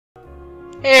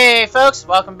Hey folks,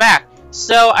 welcome back.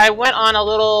 So I went on a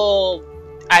little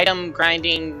item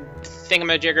grinding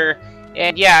thingamajigger,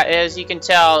 and yeah, as you can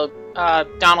tell,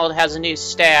 Donald has a new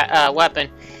weapon.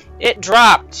 It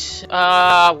dropped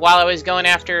while I was going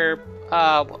after,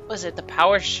 what was it, the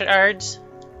power shards?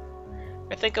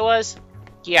 I think it was?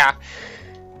 Yeah.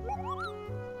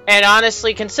 And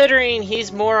honestly, considering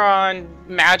he's more on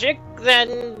magic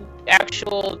than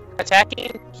actual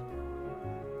attacking,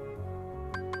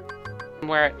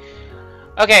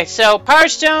 okay, so Power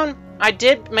Stone, I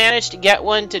did manage to get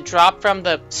one to drop from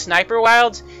the Sniper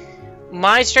Wilds.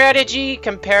 My strategy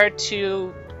compared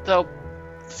to the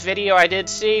video I did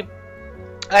see,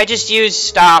 I just used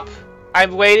Stop. I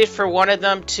waited for one of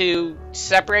them to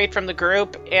separate from the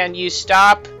group and use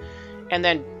Stop and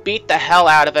then beat the hell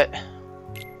out of it.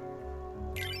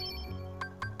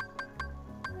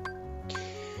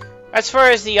 As far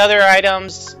as the other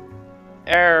items,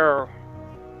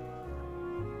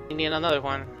 you need another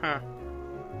one, huh?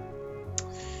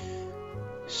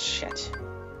 Shit.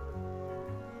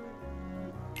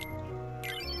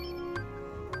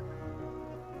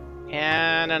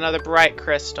 And another bright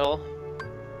crystal.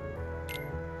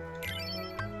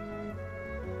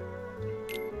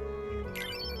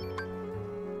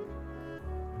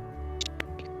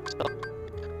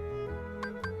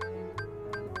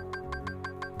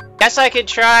 Guess I could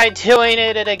try doing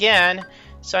it again.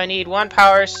 So I need one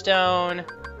power stone,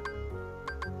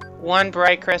 one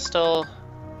bright crystal,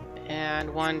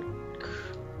 and one...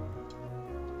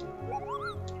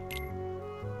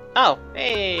 Oh,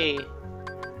 hey!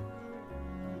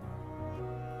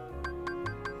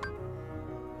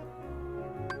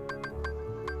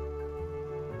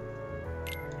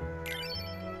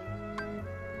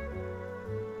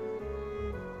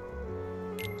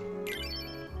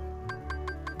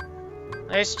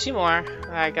 There's two more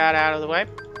I got out of the way.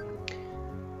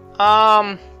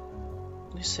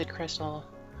 Lucid crystal.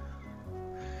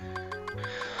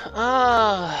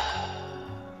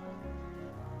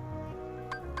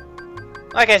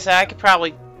 Like I said, I could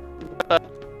probably...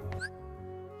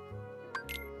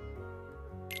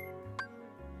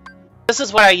 This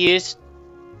is what I used,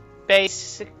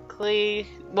 basically.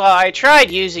 Well, I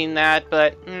tried using that,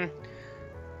 but...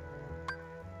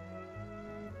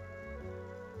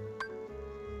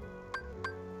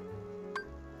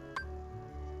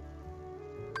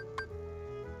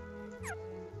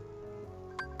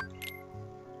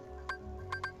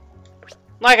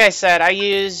 Like I said, I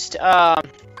used,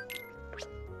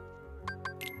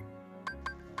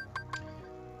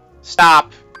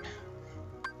 Stop.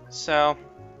 So,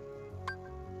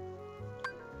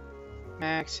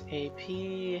 max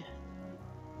AP.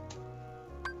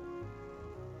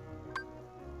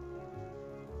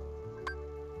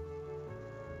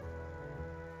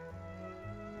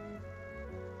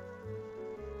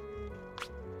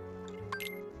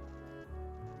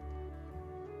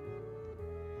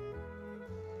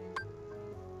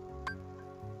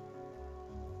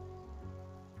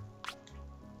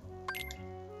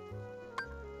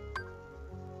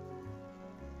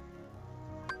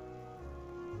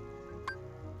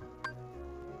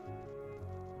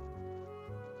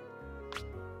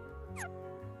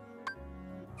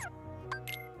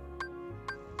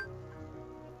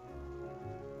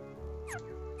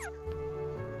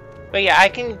 But yeah, I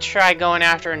can try going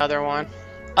after another one.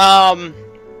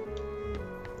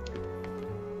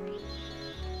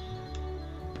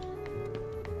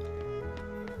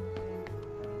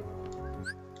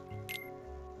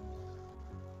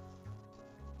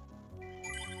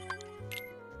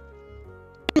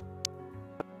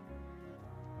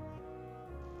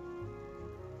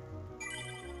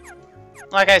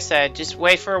 Like I said, just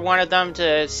wait for one of them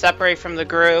to separate from the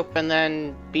group and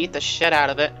then beat the shit out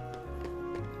of it.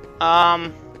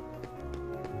 I'm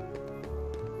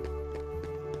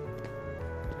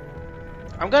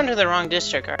going to the wrong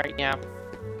district right now.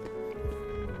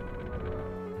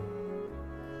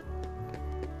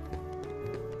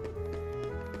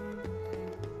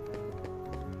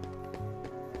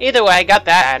 Either way, I got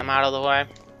that item out of the way.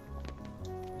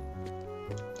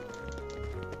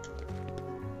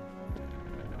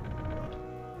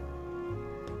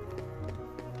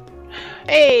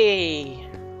 Hey!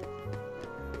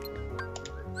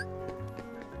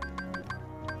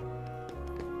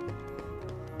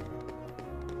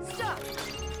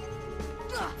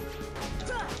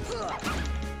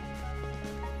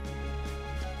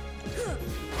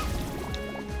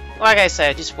 Like I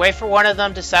said, just wait for one of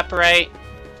them to separate.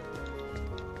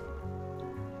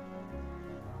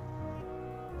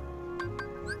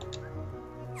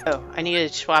 Oh, I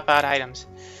needed to swap out items.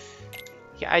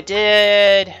 Yeah, I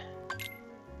did.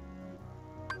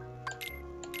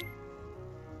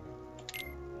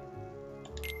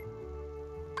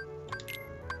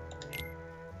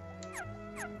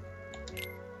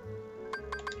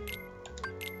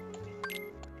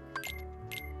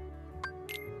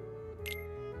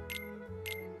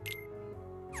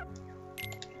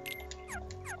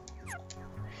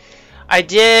 I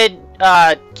did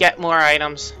get more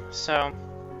items, so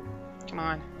come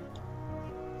on.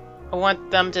 I want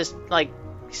them to like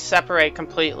separate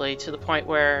completely to the point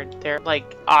where they're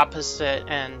like opposite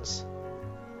ends.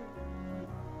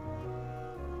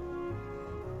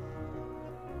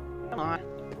 Come on.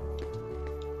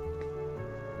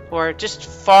 Or just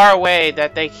far away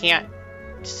that they can't.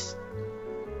 Just...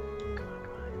 Come on,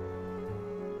 come on.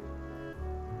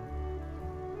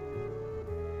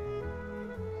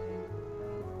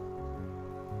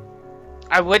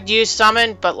 I would use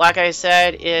summon, but like I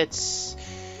said, it's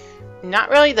not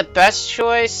really the best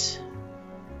choice.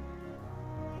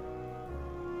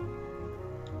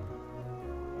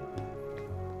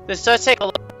 This does take a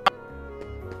little.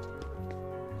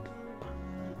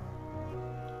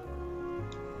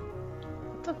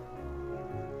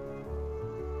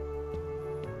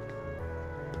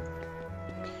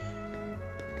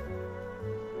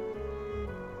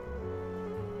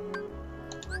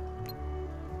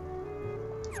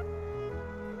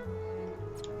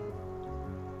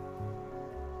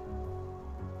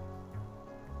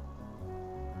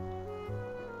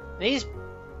 These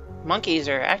monkeys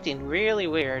are acting really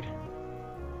weird.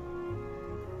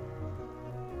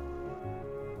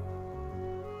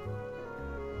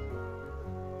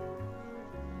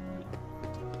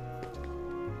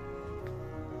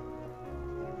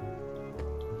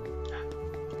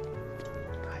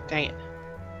 God, dang it.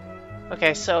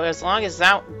 Okay, so as long as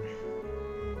that...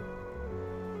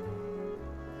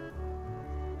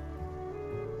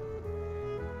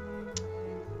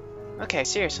 Okay,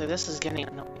 seriously, this is getting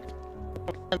annoying.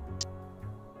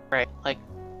 Right, like,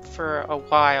 for a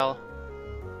while.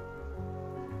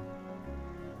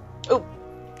 Oh!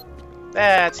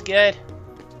 That's good.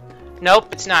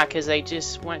 Nope, it's not, because they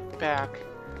just went back.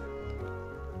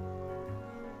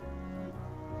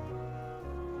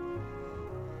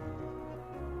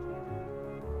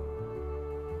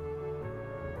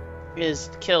 Is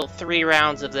kill 3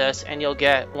 rounds of this, and you'll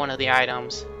get one of the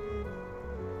items.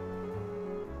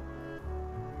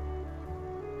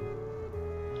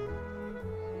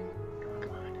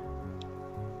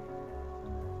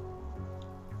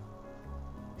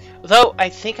 Though, I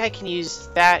think I can use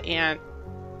that and...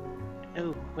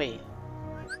 Oh, wait.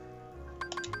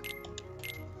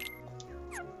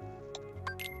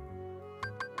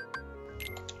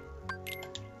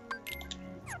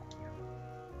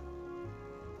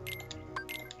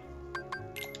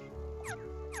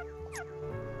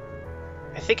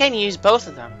 I think I can use both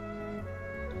of them.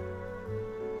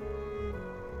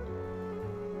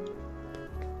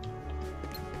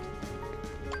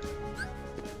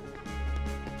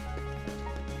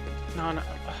 No, no.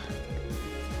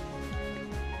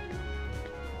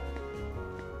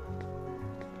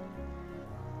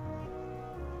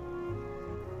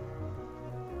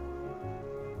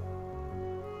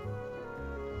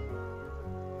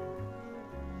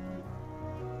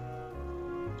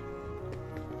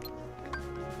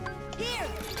 Here.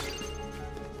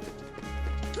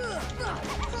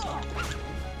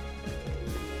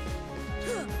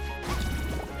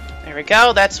 There we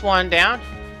go, that's one down.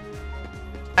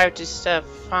 I have to just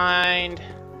find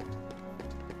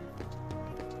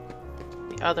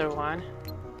the other one.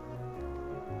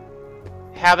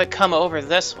 Have it come over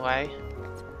this way.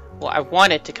 Well, I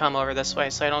want it to come over this way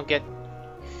so I don't get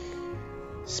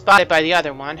spotted by the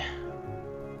other one.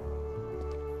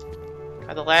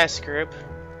 By the last group.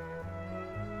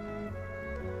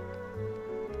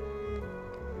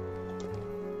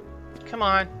 Come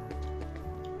on.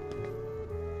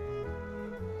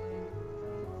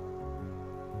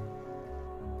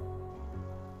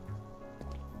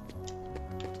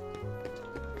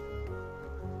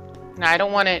 No, I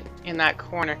don't want it in that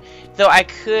corner. Though I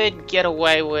could get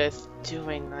away with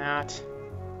doing that.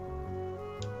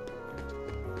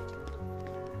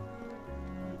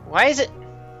 Why is it...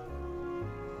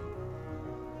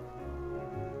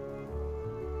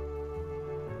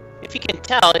 If you can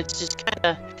tell, it's just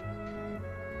kind of...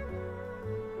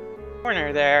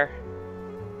 corner there.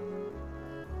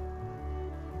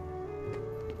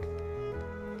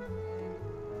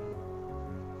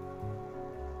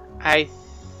 I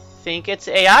think it's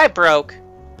AI broke.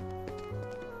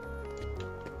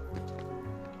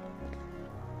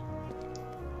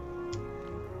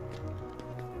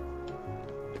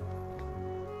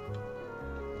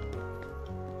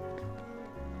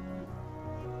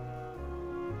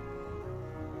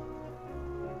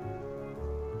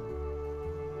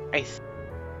 I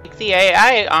think the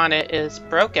AI on it is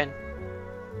broken.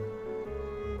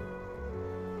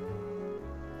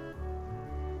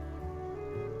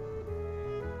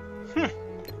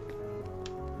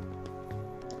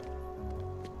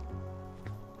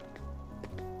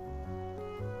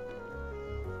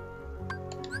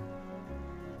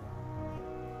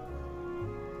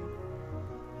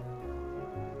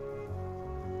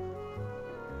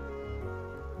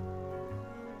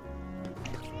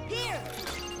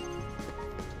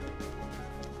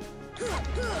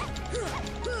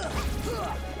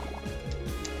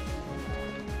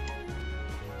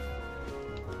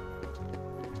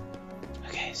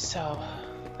 Okay, so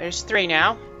there's 3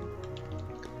 now.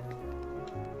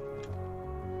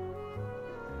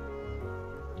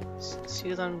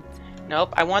 See them?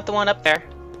 Nope, I want the one up there.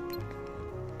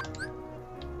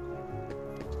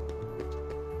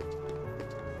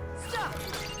 Stop.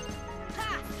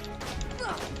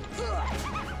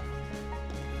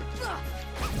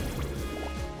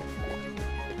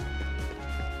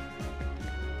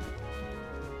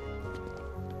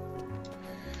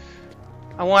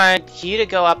 I want you to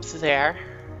go up there.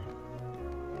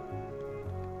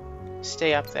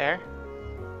 Stay up there.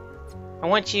 I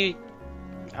want you...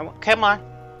 come on.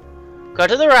 Go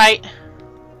to the right.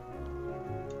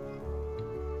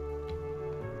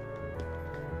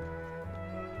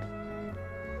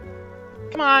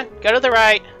 Come on, go to the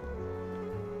right.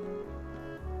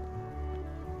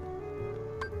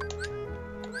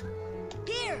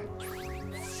 Here.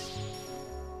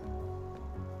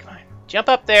 Come on, jump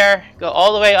up there. Go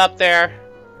all the way up there.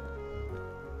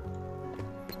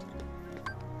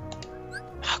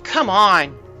 Oh, come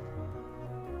on.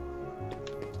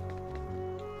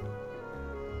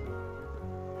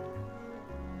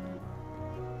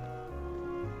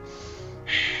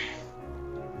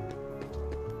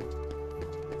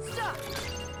 Stop.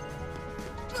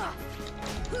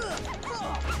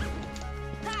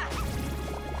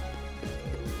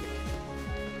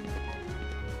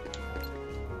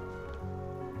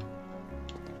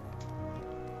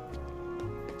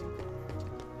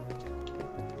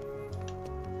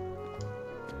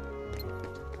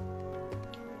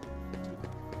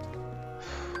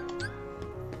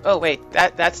 Oh wait,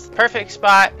 that's the perfect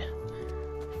spot.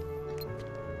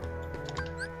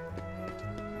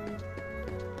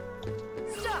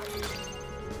 Stop.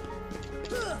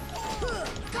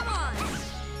 Come on.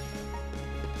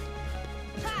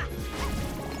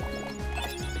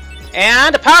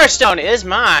 And a Power Stone is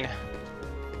mine.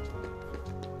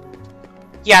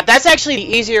 Yeah, that's actually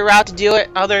the easier route to do it,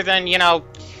 other than, you know,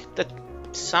 the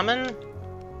summon.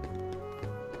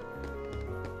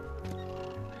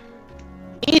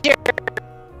 Easier,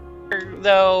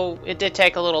 though it did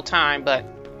take a little time, but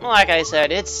like I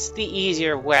said, it's the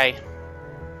easier way.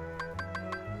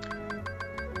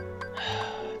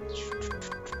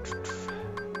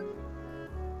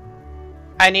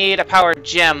 I need a power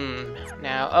gem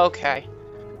now. Okay.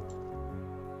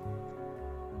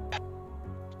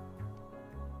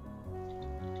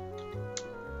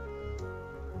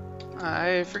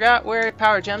 I forgot where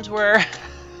power gems were.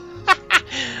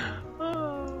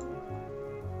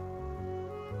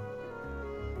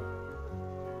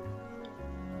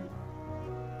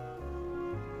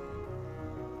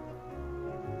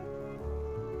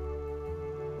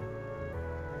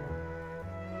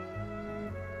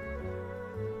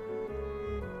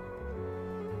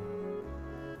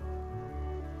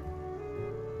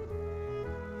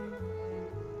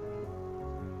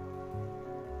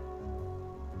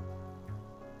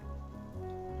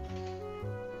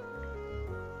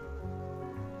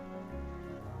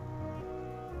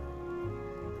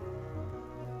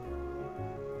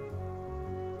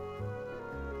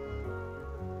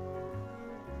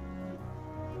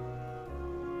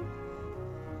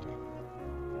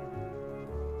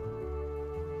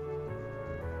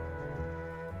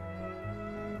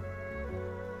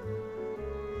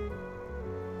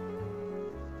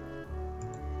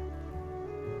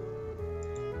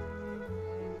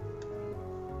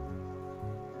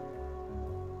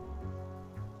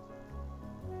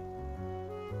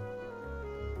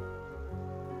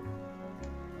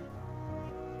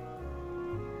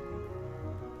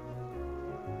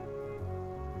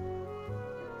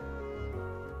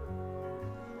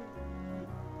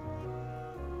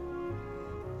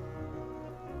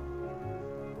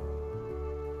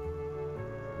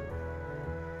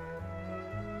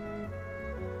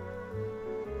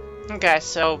 Okay,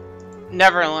 so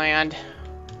Neverland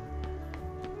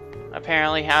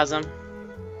apparently has them.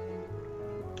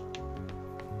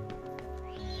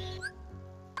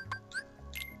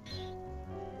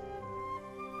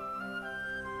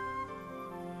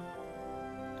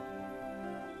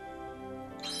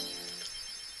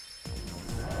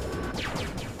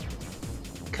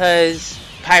 Because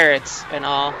pirates and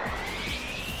all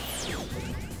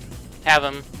have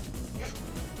them.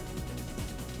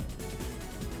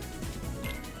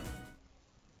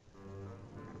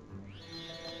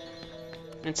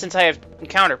 And since I have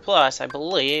Encounter Plus, I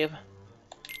believe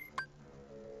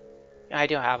I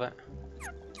do have it.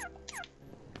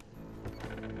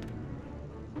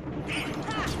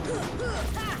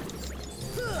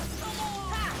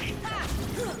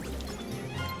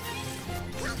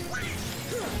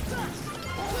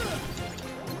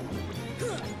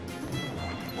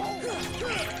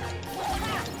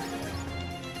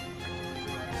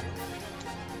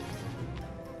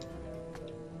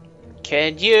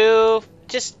 Could you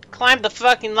just climb the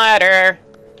fucking ladder?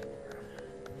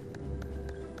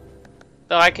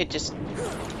 Though I could just...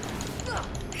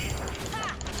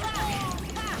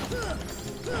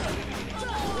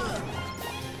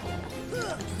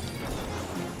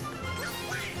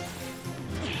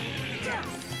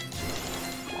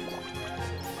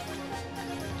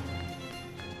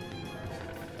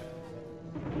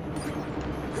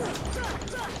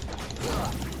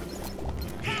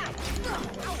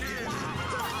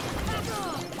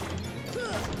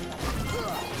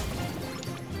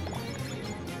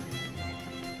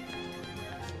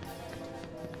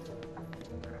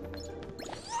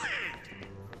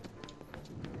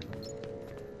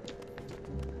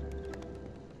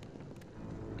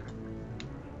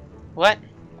 What?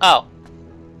 Oh.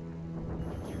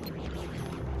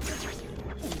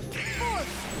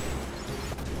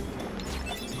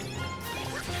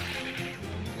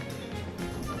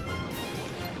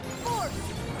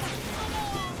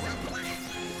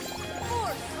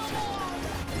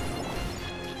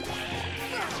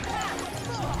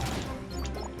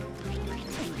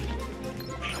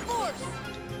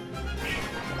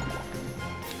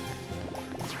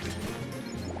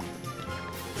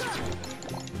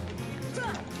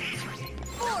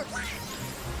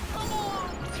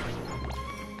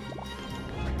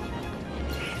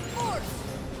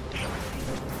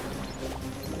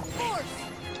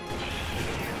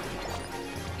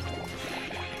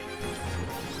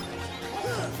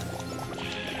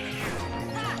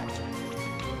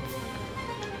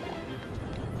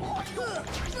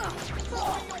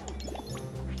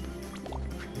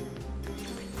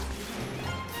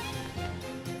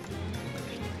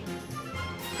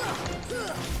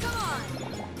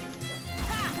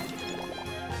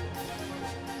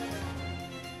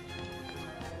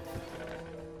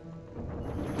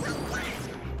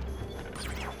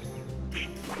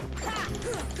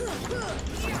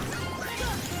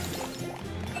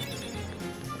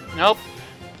 Nope.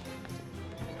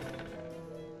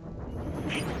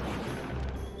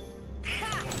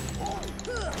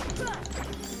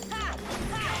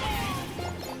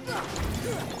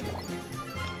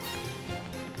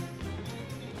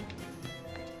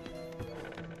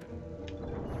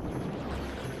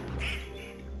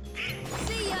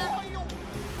 See ya.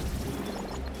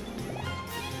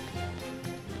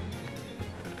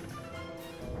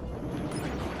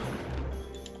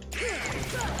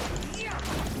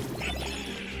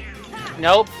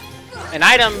 Nope. An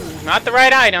item. Not the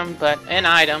right item, but an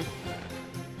item.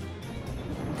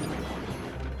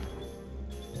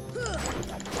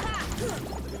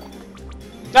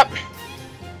 Up.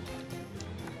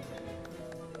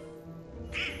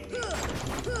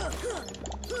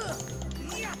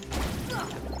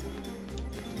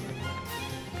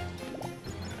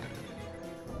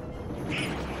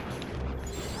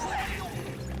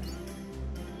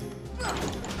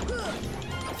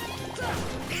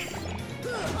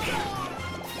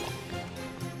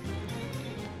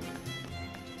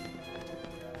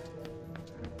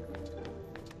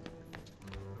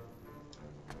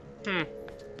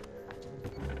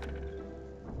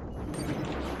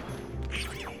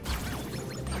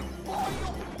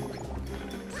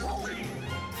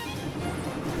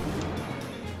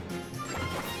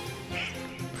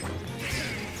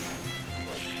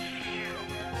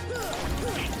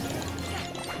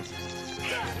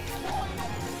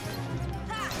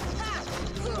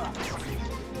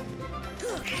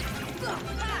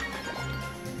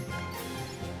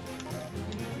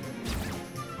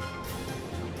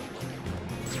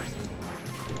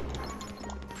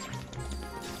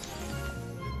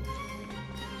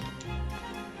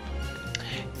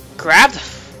 Grab the...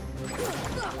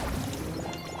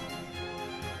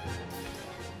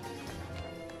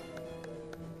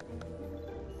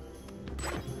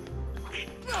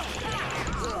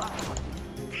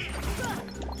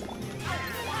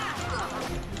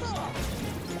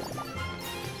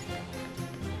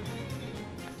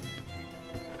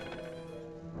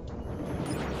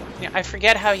 Yeah, I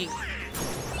forget how you...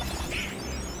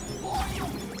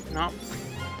 No.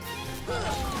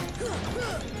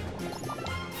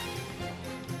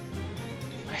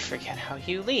 I forget how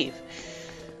you leave.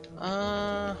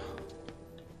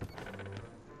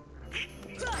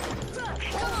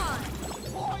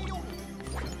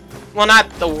 Well, not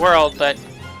the world, but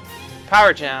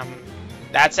power gem.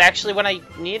 That's actually what I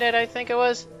needed, I think it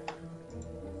was.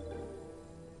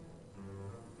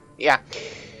 Yeah.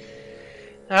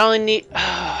 I only need...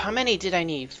 how many did I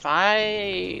need?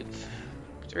 5?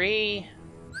 3?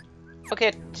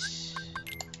 Okay.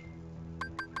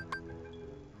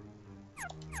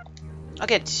 I'll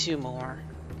get 2 more.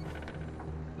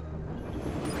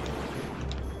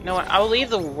 You know what? I'll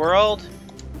leave the world.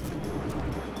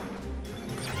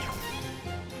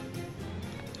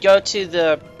 Go to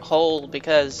the hole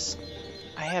because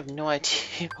I have no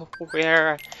idea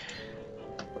where.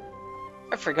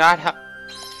 I forgot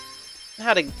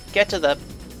how to get to the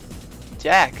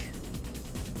deck.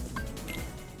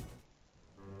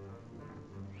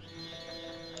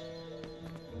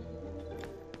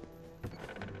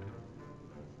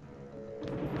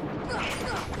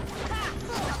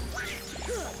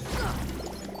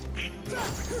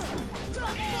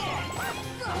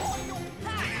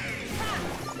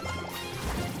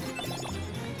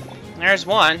 There's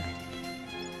one.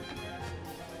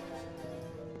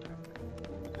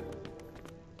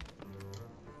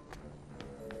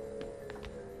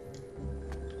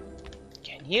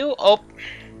 Can you open?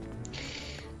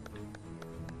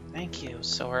 Thank you,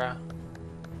 Sora.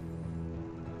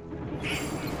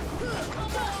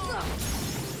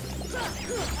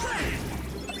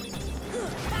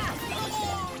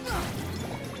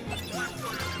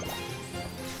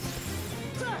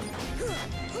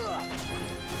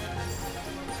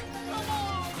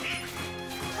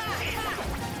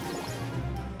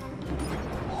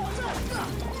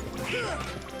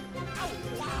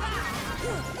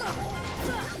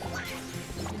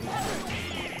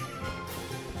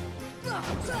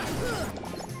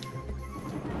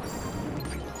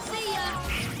 See ya.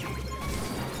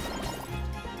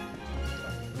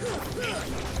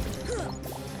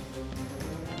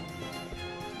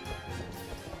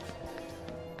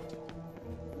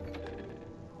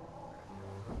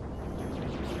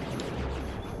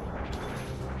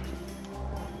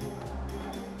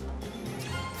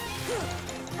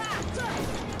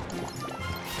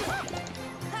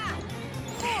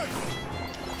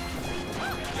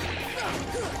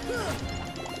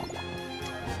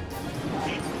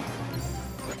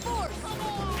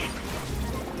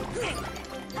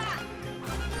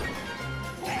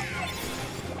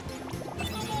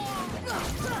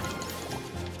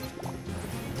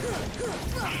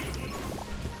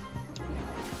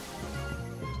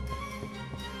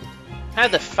 I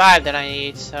have the 5 that I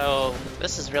need, so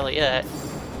this is really it.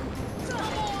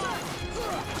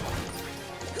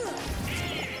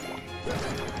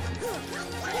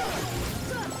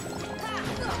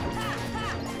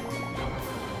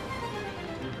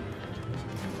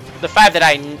 The 5 that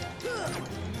I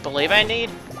believe I need.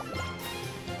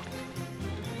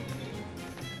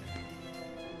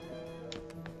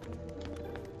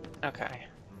 Okay.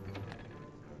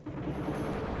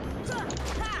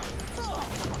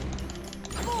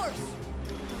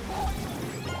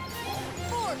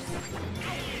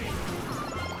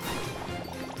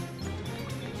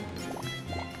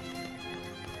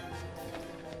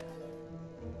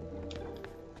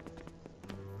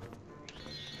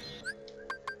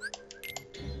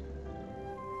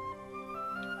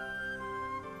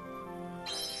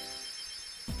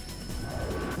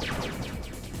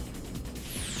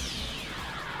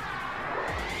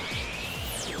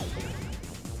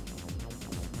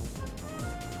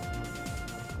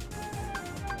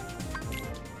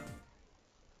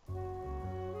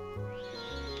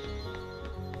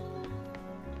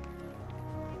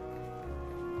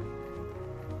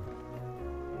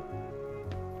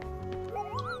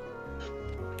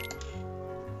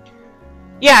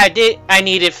 Yeah, I did. I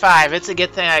needed 5. It's a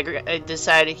good thing I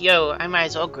decided, yo, I might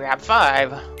as well grab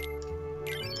 5.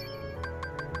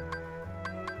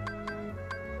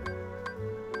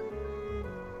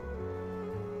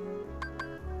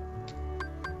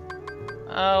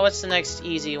 Oh, what's the next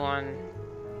easy one?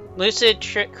 Lucid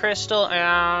Crystal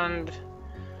and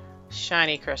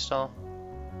Shiny Crystal.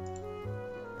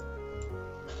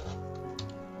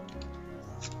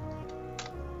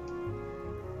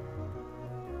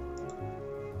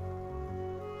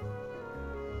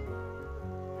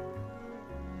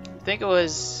 I think it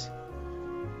was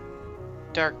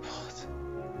Dark Bolt.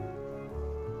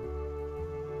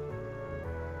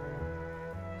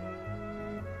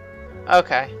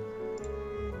 Okay.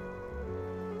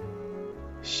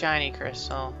 Shiny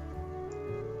Crystal.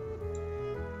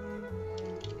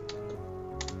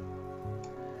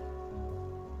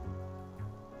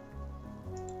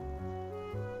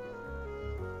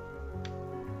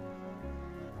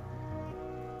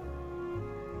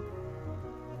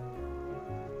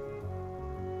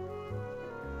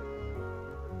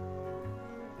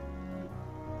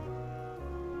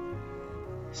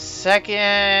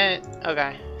 Second,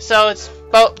 okay, so it's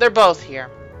both. They're both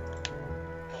here.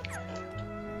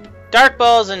 Dark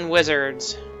Balls and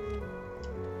Wizards.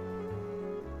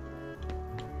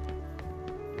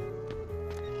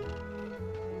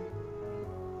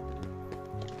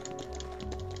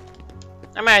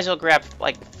 I might as well grab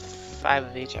like 5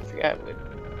 of each. I forgot.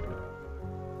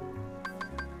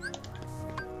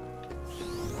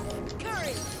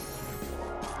 Courage.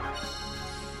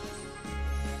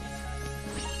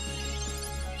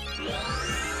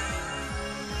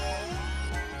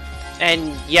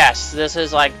 And yes, this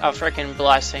is like a freaking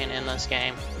blessing in this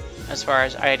game as far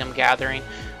as item gathering.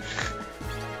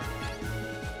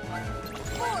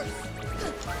 Force.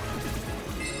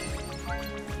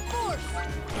 Force. Force.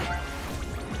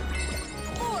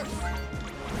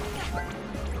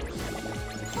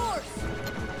 Force. Force. Force.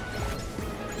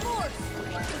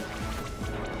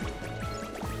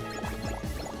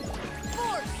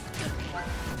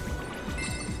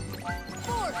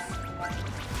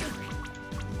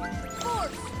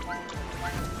 Force.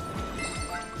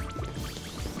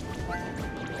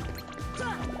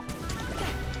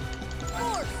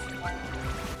 Force.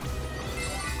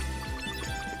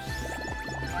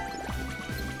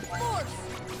 Force.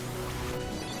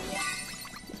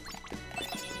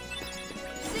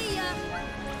 See ya.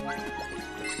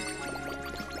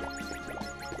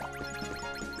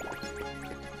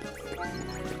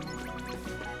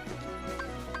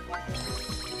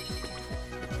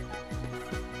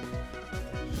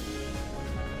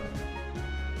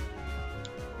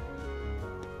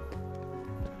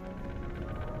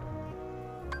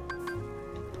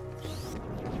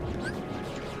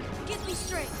 Get me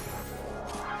straight.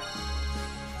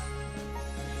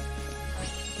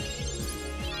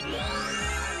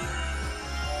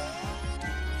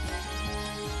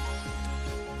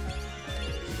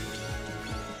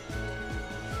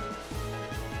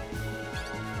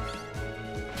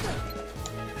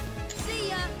 See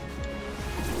ya.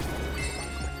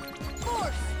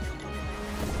 Force.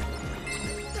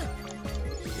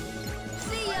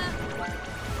 See ya.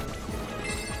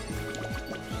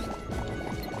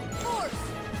 Force.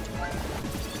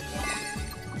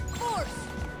 Force.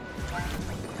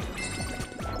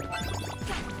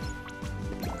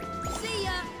 See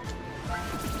ya.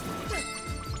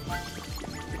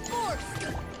 Force.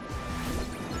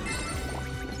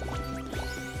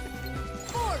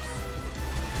 Force.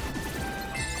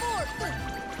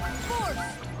 Force.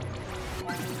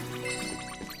 Force.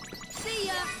 See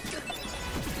ya.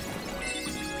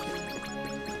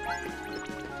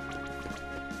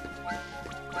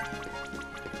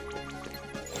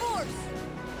 Force.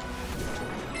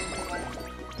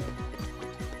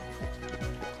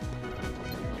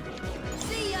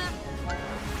 See ya.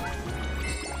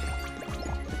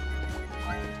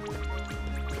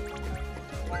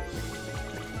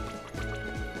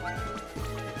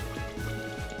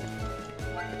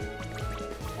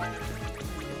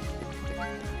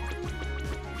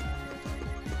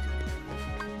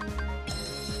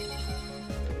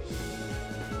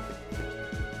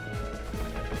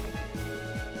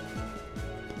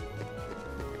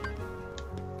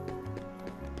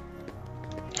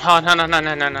 Oh, no, no, no,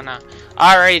 no, no, no, no.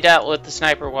 I already dealt with the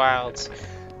Sniper Wilds.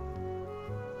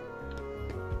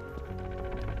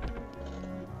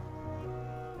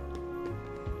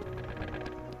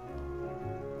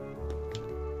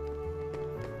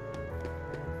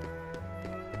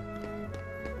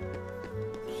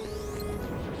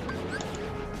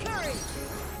 Courage.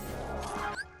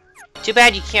 Too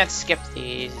bad you can't skip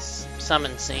these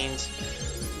summon scenes.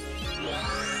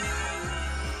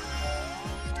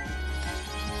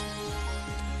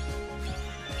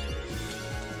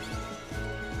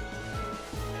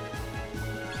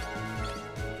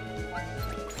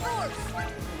 Force.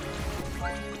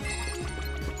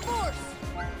 Force.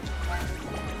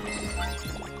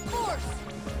 Force.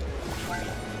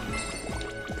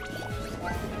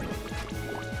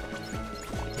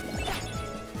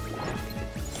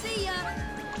 See ya.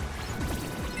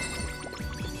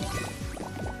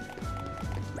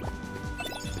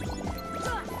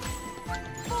 Force.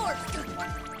 Force.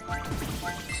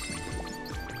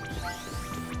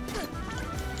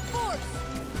 Force. Force.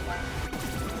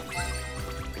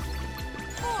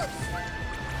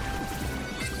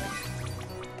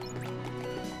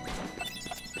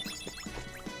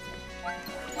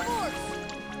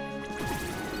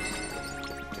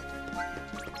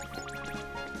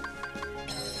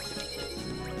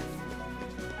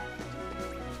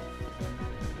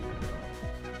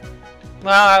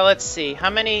 Well, let's see.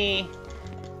 How many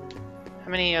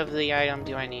of the item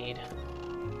do I need?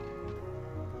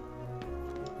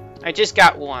 I just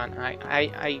got one.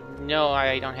 I know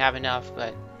I don't have enough,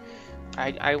 but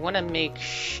I want to make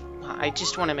I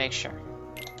just want to make sure.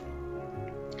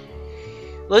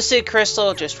 Lucid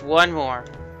Crystal, just one more.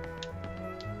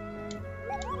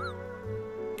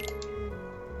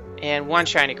 And one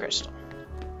Shiny Crystal.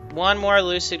 one more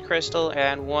lucid crystal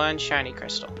and one shiny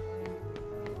crystal.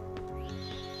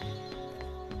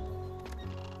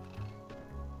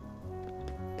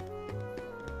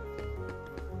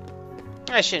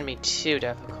 That shouldn't be too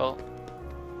difficult.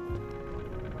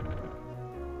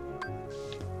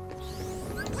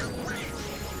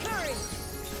 Hurry!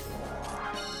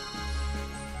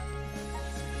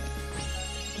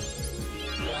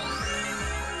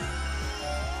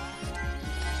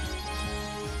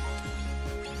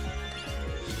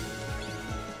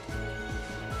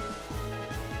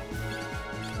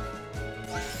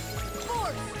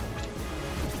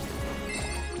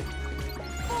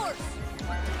 Force! Force!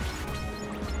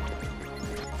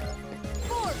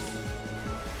 Force!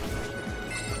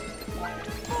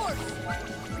 Force!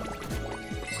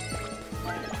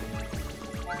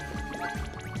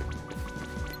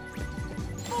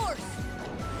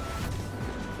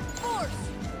 Force!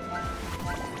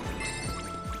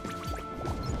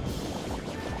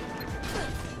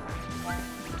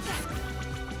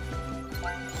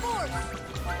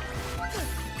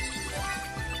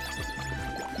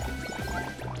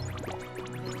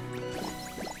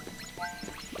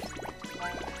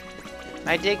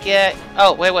 I did get.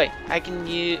 Oh, wait. I can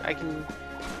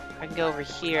go over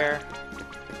here.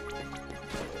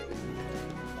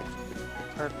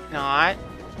 Or not.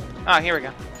 Oh, here we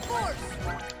go. Force!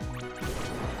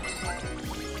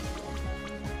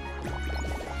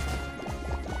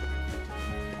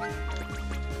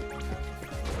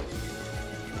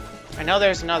 I know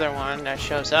there's another one that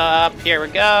shows up. Here we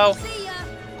go. See ya!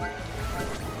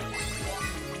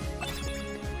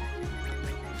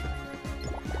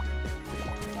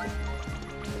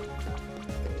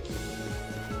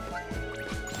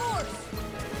 Force!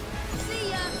 See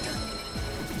ya!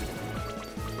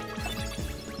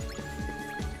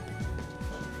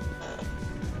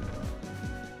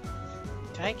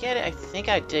 Did I get it? I think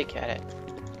I did get it.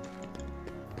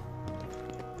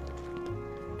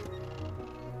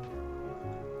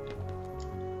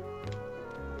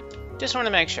 Just want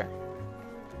to make sure.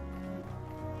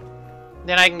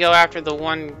 Then I can go after the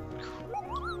one.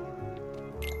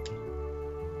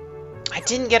 I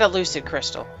didn't get a lucid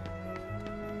crystal.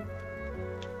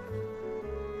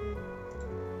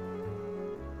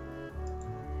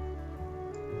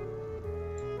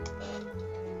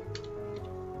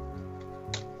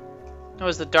 It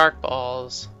was the dark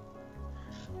balls.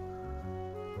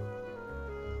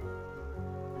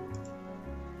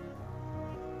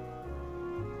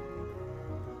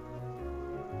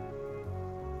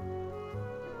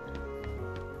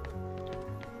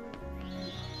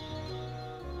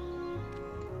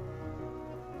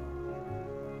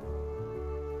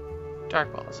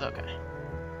 Dark balls, okay.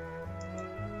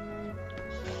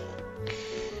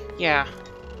 Yeah.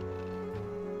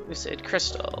 Lucid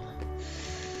crystal.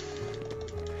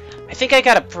 I think I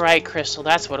got a bright crystal,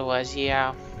 that's what it was,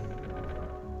 yeah.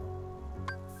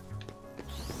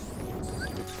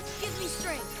 Give me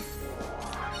strength.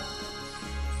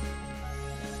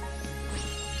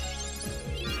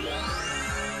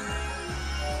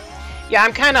 Yeah,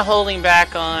 I'm kind of holding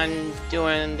back on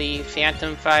doing the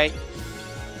phantom fight.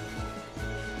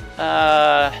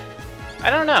 I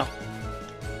don't know.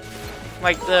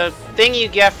 Like, the thing you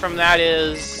get from that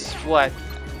is, what?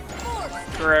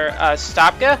 For,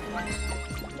 Stopka?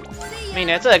 I mean,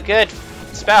 it's a good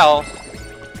spell.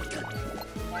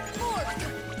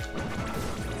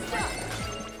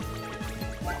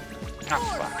 Oh,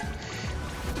 fuck.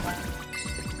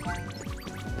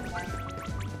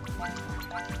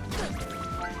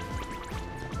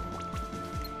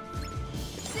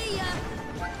 See ya!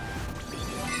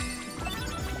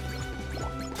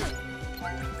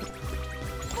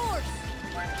 Force!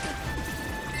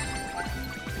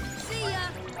 See ya!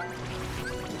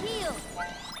 Heal!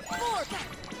 Force! Force!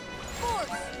 Force!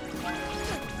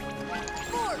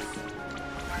 Force!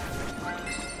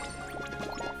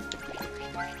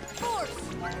 Force!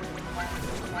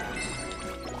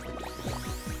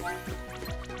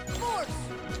 Force!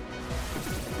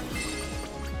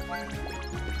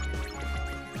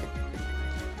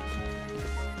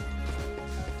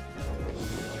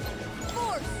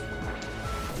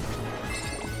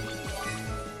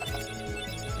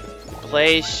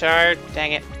 Blaze shard.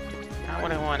 Dang it. Not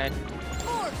what I wanted.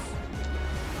 Force!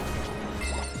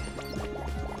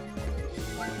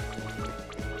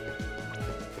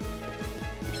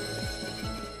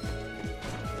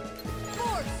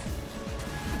 Force!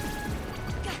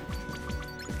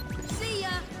 See ya!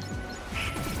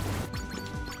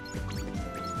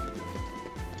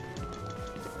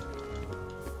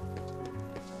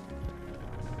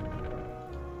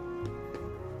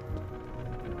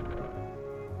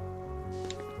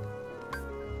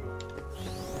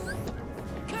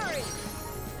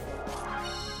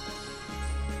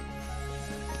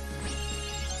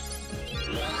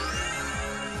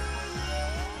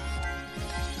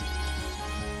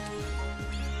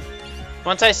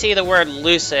 Once I see the word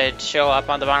lucid show up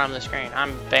on the bottom of the screen,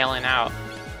 I'm bailing out.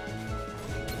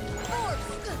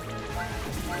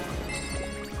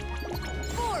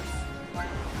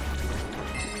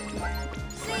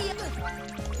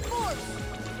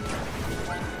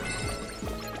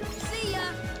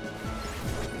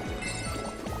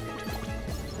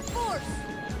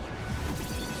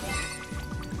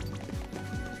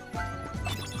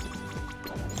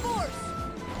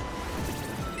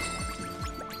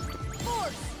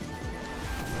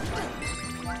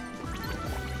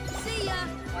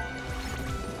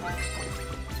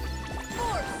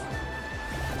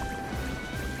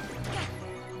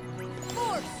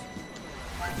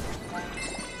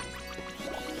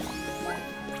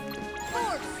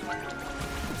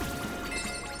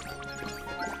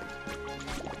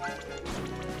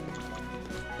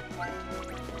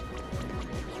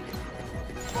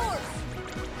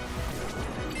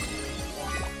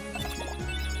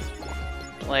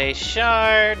 Play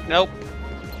shard. Nope.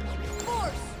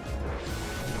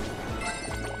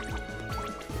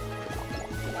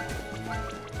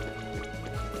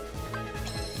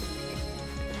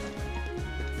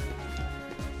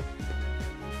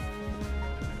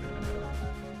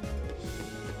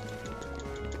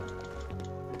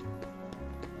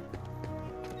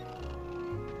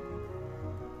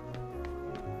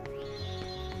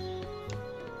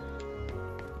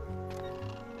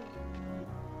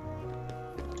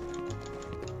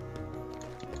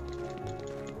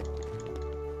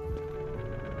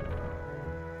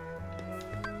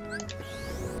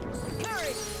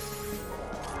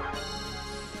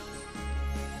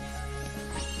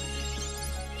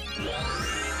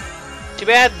 Too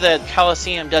bad the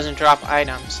Coliseum doesn't drop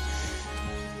items.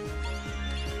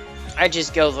 I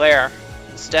just go there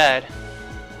instead.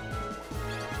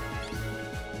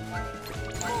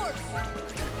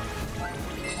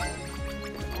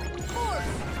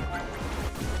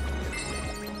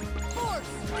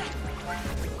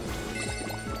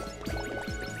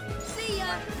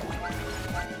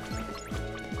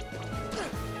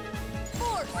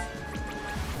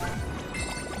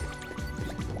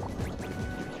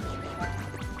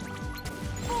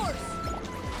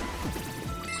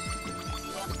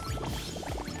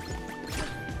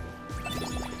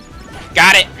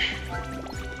 Got it!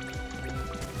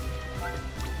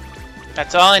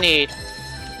 That's all I need.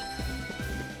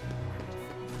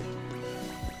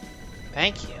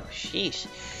 Thank you. Sheesh.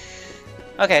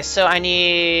 Okay, so I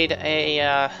need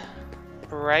a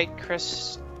bright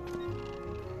crystal.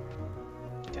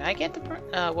 Did I get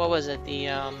the what was it?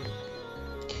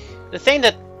 The thing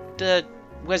that the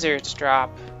wizards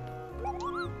drop.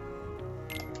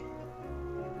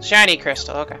 Shiny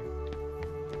crystal. Okay.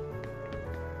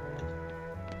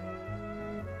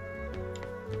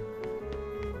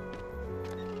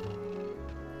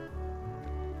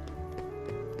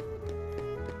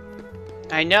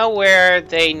 I know where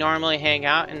they normally hang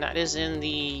out, and that is in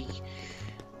the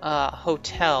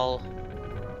hotel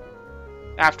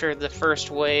after the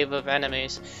first wave of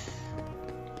enemies.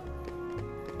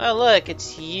 Oh look,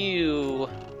 it's you.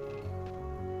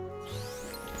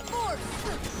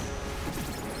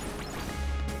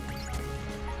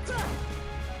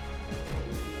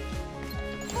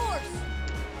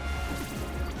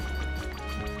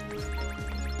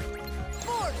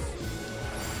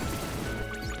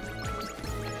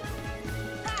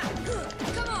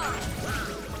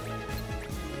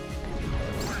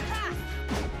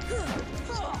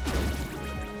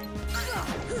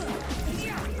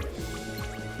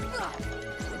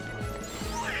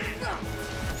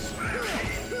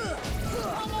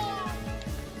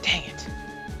 Dang it.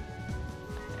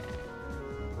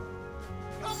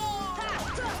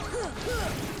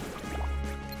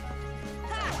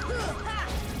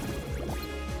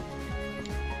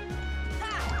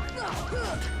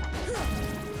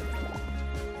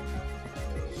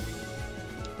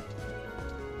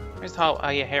 Where's the hall? Oh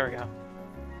yeah, here we go.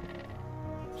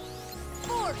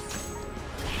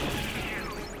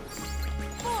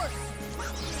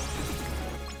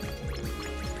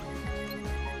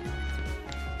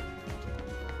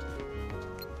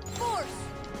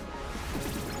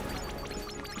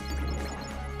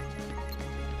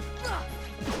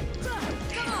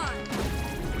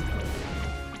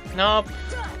 Nope.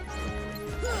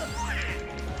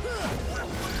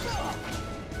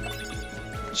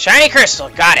 Shiny crystal,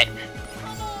 got it.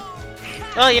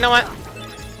 Well, you know what?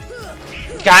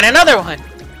 Got another one.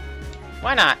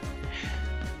 Why not?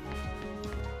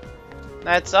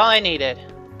 That's all I needed.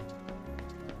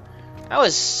 That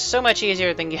was so much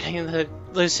easier than getting the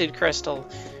lucid crystal.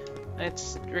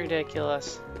 It's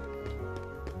ridiculous.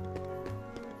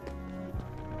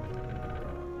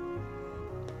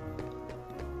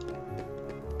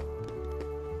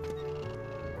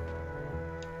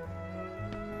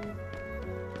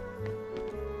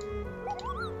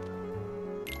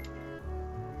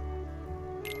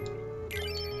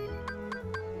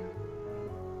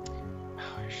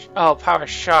 Oh, power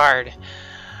shard.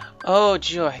 Oh,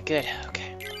 joy. Good.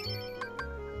 Okay.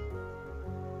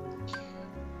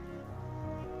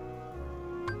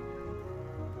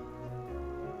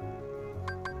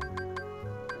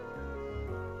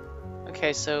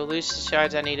 Okay, so loose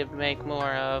shards I need to make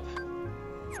more of.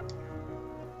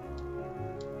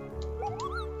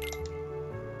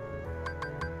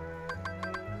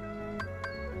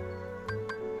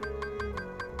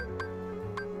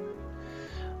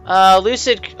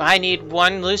 Lucid. I need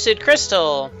one lucid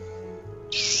crystal.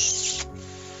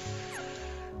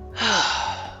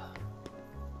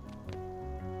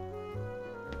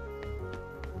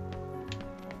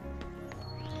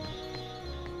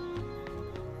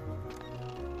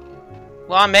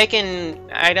 Well, I'm making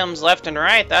items left and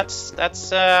right. That's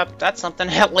something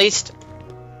at least.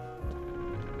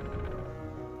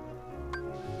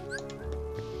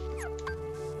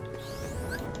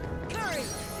 Courage.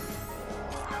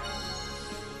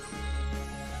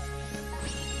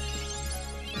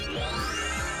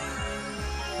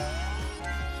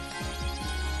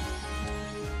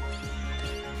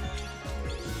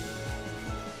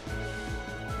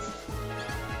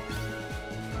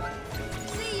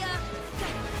 See ya.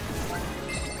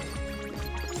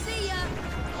 See ya.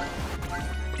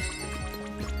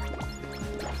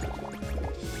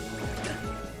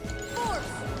 Force.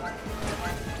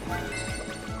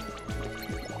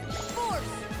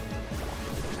 Force.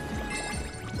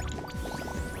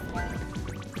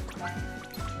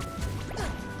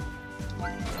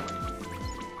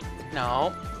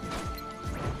 No.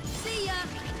 See ya.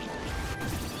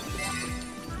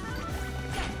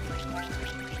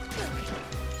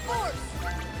 Force.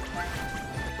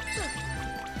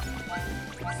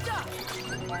 Stop.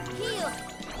 Heal.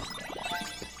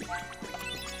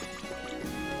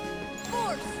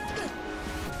 Force.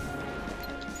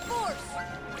 Force.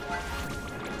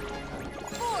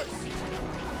 Force.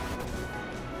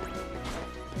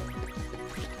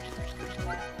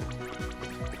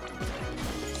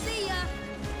 See ya.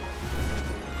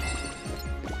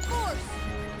 Force.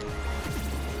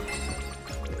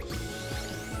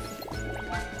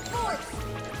 Force.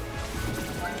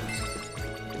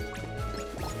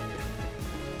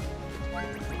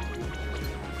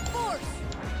 Force.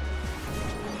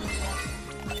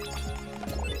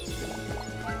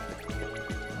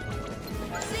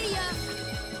 See ya.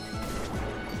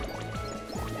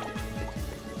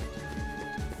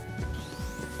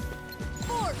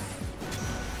 Force.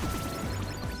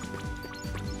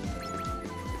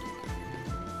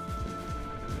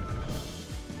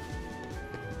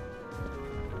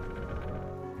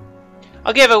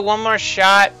 I'll give it one more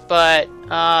shot, but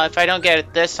if I don't get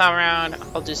it this time around,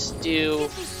 I'll just do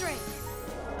Gives you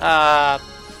strength. a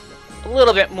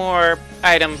little bit more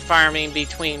item farming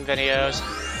between videos.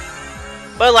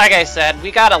 But like I said,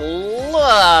 we got a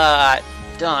lot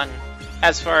done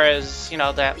as far as, you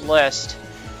know, that list.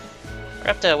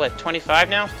 We're up to, what, 25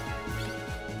 now?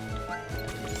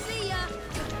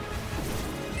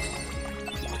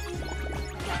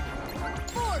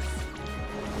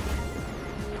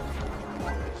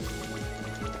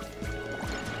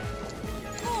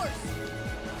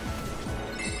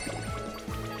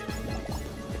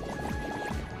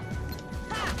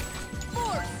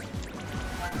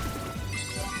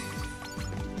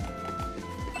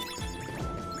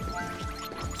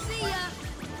 See ya.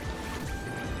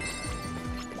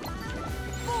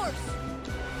 Force.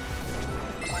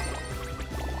 Force.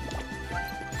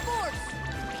 Ha. Force.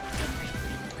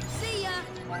 See ya.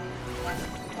 Force. Force.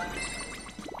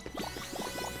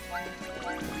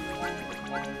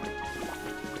 See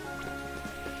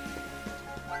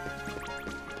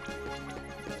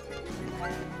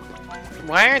ya.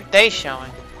 Why aren't they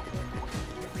showing?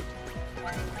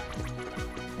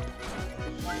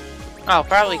 Oh,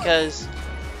 probably because...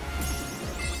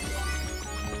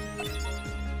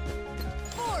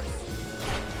 Force.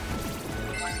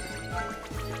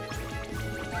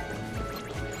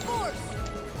 Force.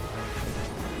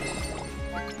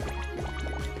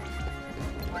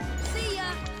 See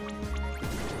ya.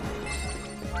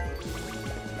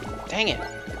 Dang it.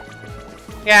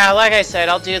 Yeah, like I said,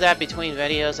 I'll do that between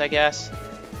videos, I guess.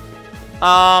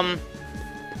 I'll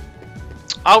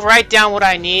write down what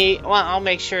I need. Well, I'll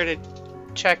make sure to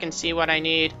check and see what I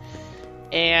need.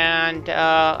 And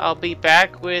I'll be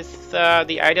back with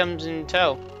the items in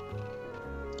tow.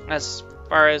 As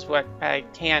far as what I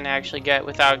can actually get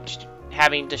without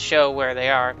having to show where they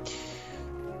are.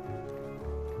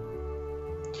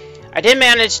 I did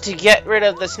manage to get rid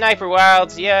of the sniper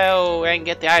wilds, yo, and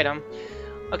get the item.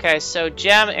 Okay, so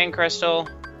gem and crystal.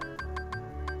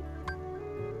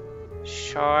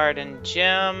 Shard and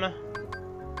Gem.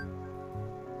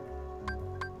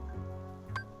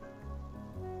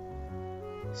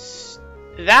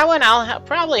 That one I'll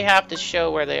probably have to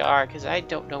show where they are, because I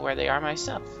don't know where they are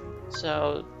myself.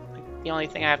 So the only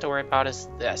thing I have to worry about is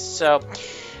this. So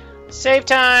save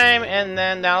time, and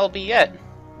then that'll be it.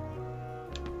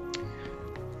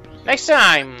 Next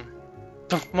time,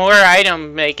 more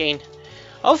item making.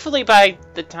 Hopefully by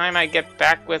the time I get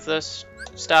back with this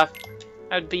stuff,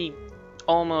 I'd be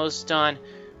almost done.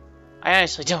 I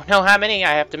honestly don't know how many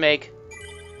I have to make.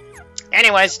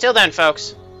 Anyways, till then,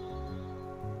 folks.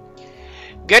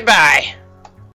 Goodbye.